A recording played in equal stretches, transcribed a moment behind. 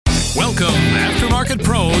Welcome, Aftermarket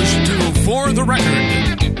Pros, to For the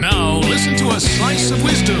Record. Now listen to a slice of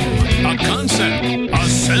wisdom, a concept, a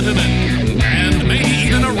sentiment, and maybe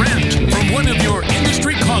even a rant from one of your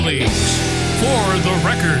industry colleagues. For the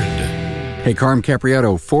Record. Hey, Carm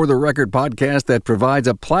Capriato, For the Record podcast that provides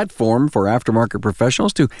a platform for aftermarket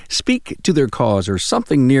professionals to speak to their cause or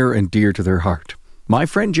something near and dear to their heart. My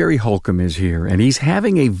friend Jerry Holcomb is here, and he's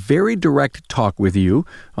having a very direct talk with you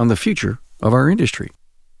on the future of our industry.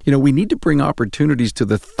 You know, we need to bring opportunities to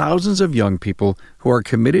the thousands of young people who are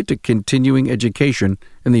committed to continuing education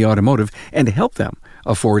in the automotive and help them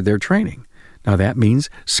afford their training. Now, that means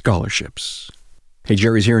scholarships. Hey,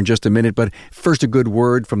 Jerry's here in just a minute, but first a good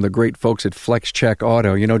word from the great folks at FlexCheck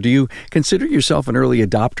Auto. You know, do you consider yourself an early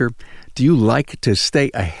adopter? Do you like to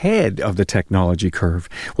stay ahead of the technology curve?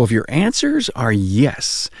 Well, if your answers are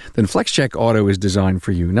yes, then FlexCheck Auto is designed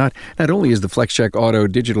for you. Not only is the FlexCheck Auto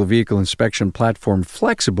digital vehicle inspection platform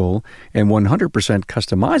flexible and 100%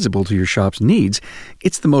 customizable to your shop's needs,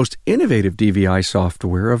 it's the most innovative DVI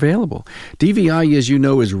software available. DVI, as you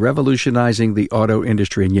know, is revolutionizing the auto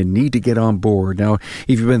industry, and you need to get on board. Now,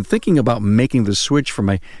 if you've been thinking about making the switch from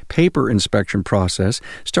a paper inspection process,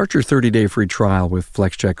 start your 30-day free trial with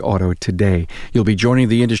FlexCheck Auto today. You'll be joining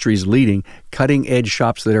the industry's leading cutting-edge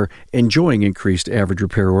shops that are enjoying increased average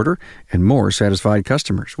repair order and more satisfied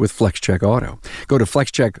customers with FlexCheck Auto. Go to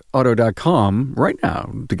flexcheckauto.com right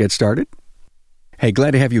now to get started. Hey,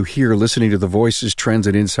 glad to have you here listening to the voices, trends,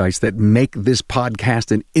 and insights that make this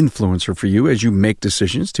podcast an influencer for you as you make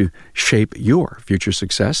decisions to shape your future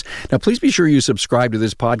success. Now, please be sure you subscribe to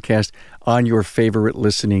this podcast on your favorite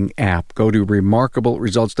listening app. Go to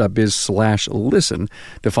remarkableresults.biz/listen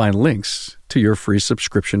to find links to your free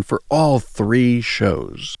subscription for all 3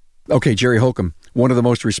 shows. Okay, Jerry Holcomb, one of the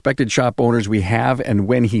most respected shop owners we have, and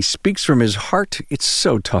when he speaks from his heart, it's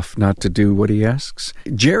so tough not to do what he asks.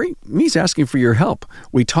 Jerry, he's asking for your help.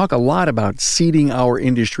 We talk a lot about seeding our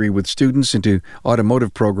industry with students into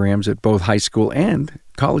automotive programs at both high school and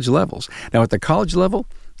college levels. Now, at the college level,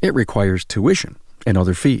 it requires tuition and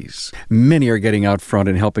other fees. Many are getting out front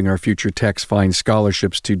and helping our future techs find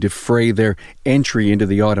scholarships to defray their entry into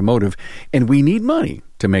the automotive, and we need money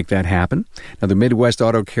to make that happen. Now, the Midwest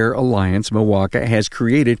Auto Care Alliance, MWACA, has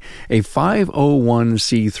created a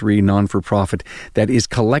 501c3 non-for-profit that is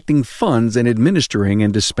collecting funds and administering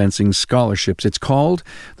and dispensing scholarships. It's called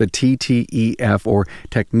the TTEF, or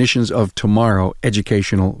Technicians of Tomorrow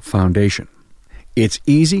Educational Foundation. It's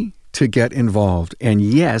easy to get involved, and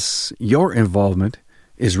yes, your involvement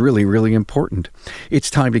is really, really important. It's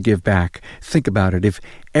time to give back. Think about it. If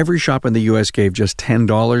every shop in the U.S. gave just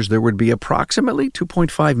 $10, there would be approximately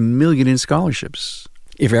 $2.5 million in scholarships.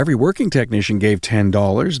 If every working technician gave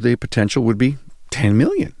 $10, the potential would be $10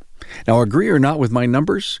 million. Now, agree or not with my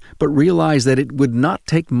numbers, but realize that it would not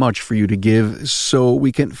take much for you to give so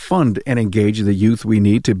we can fund and engage the youth we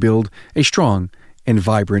need to build a strong and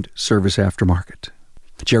vibrant service aftermarket.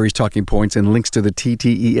 Jerry's talking points and links to the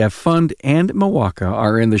TTEF Fund and MWACA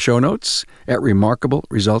are in the show notes at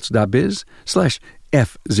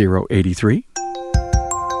remarkableresults.biz/F083.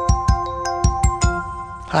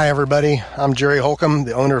 Hi, everybody. I'm Jerry Holcomb,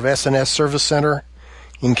 the owner of S&S Service Center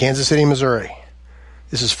in Kansas City, Missouri.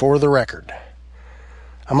 This is For the Record.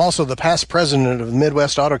 I'm also the past president of the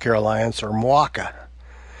Midwest Auto Care Alliance, or MWACA,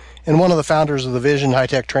 and one of the founders of the Vision High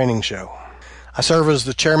Tech Training Show. I serve as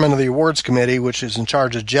the chairman of the awards committee, which is in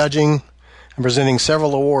charge of judging and presenting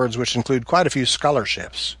several awards, which include quite a few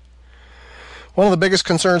scholarships. One of the biggest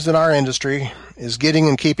concerns in our industry is getting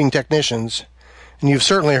and keeping technicians, and you've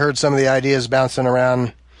certainly heard some of the ideas bouncing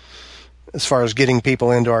around as far as getting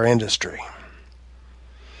people into our industry.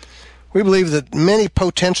 We believe that many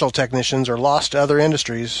potential technicians are lost to other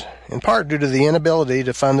industries, in part due to the inability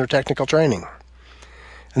to fund their technical training.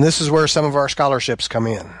 And this is where some of our scholarships come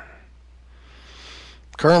in.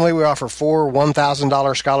 Currently, we offer 4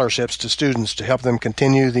 $1,000 scholarships to students to help them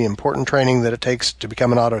continue the important training that it takes to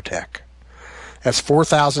become an auto tech. That's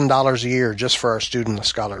 $4,000 a year just for our student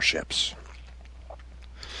scholarships.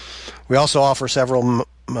 We also offer several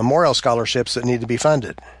memorial scholarships that need to be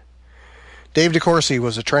funded. Dave DeCourcy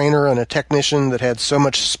was a trainer and a technician that had so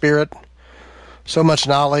much spirit, so much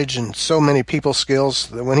knowledge, and so many people skills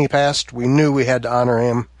that when he passed, we knew we had to honor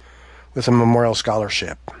him with a memorial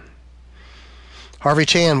scholarship. Harvey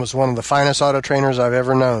Chan was one of the finest auto trainers I've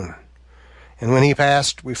ever known, and when he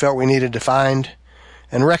passed, we felt we needed to find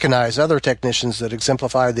and recognize other technicians that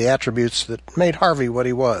exemplified the attributes that made Harvey what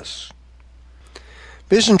he was.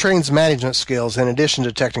 Vision trains management skills in addition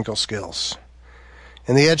to technical skills,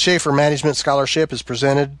 and the Ed Schaefer Management Scholarship is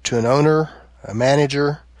presented to an owner, a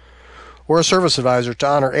manager, or a service advisor to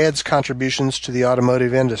honor Ed's contributions to the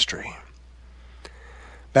automotive industry.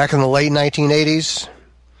 Back in the late 1980s,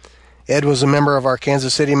 Ed was a member of our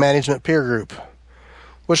Kansas City Management Peer Group,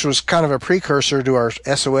 which was kind of a precursor to our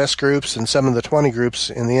SOS groups and some of the 20 groups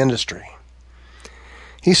in the industry.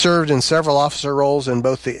 He served in several officer roles in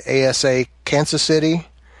both the ASA Kansas City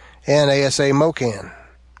and ASA MoKan.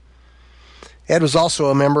 Ed was also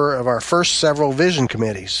a member of our first several vision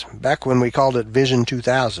committees, back when we called it Vision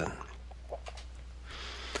 2000.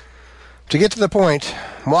 To get to the point,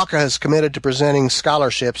 MWACA has committed to presenting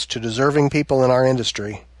scholarships to deserving people in our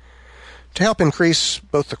industry to help increase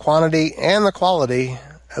both the quantity and the quality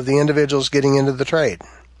of the individuals getting into the trade.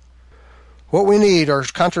 What we need are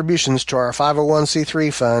contributions to our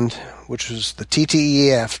 501c3 fund, which is the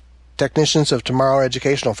TTEF, Technicians of Tomorrow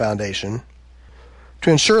Educational Foundation, to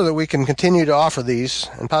ensure that we can continue to offer these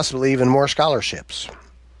and possibly even more scholarships.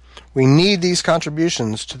 We need these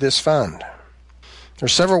contributions to this fund. There are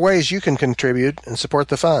several ways you can contribute and support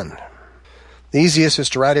the fund. The easiest is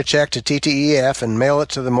to write a check to TTEF and mail it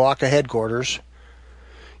to the MWACA headquarters.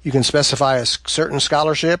 You can specify a certain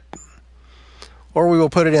scholarship, or we will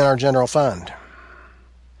put it in our general fund.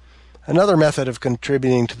 Another method of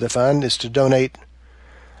contributing to the fund is to donate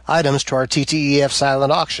items to our TTEF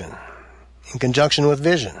silent auction in conjunction with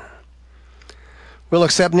Vision. We'll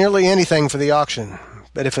accept nearly anything for the auction,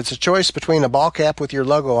 but if it's a choice between a ball cap with your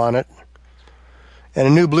logo on it and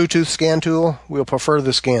a new Bluetooth scan tool, we'll prefer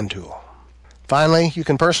the scan tool. Finally, you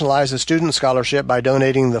can personalize a student scholarship by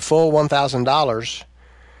donating the full $1,000,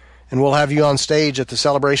 and we'll have you on stage at the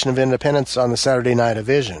Celebration of Independence on the Saturday night of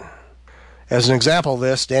Vision. As an example of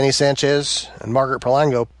this, Danny Sanchez and Margaret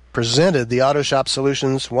Perlango presented the Auto Shop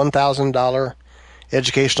Solutions $1,000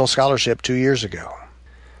 educational scholarship 2 years ago.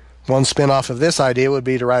 One spin-off of this idea would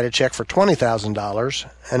be to write a check for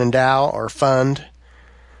 $20,000 and endow or fund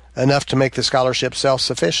enough to make the scholarship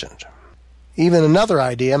self-sufficient. Even another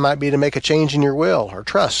idea might be to make a change in your will or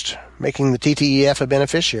trust, making the TTEF a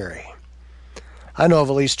beneficiary. I know of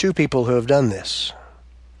at least 2 people who have done this.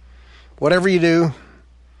 Whatever you do,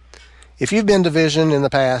 if you've been to Vision in the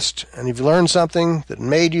past and you've learned something that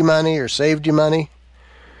made you money or saved you money,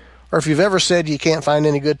 or if you've ever said you can't find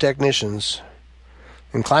any good technicians,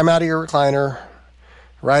 then climb out of your recliner,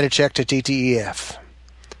 write a check to TTEF.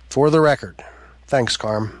 For the record. Thanks,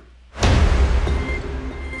 Carm.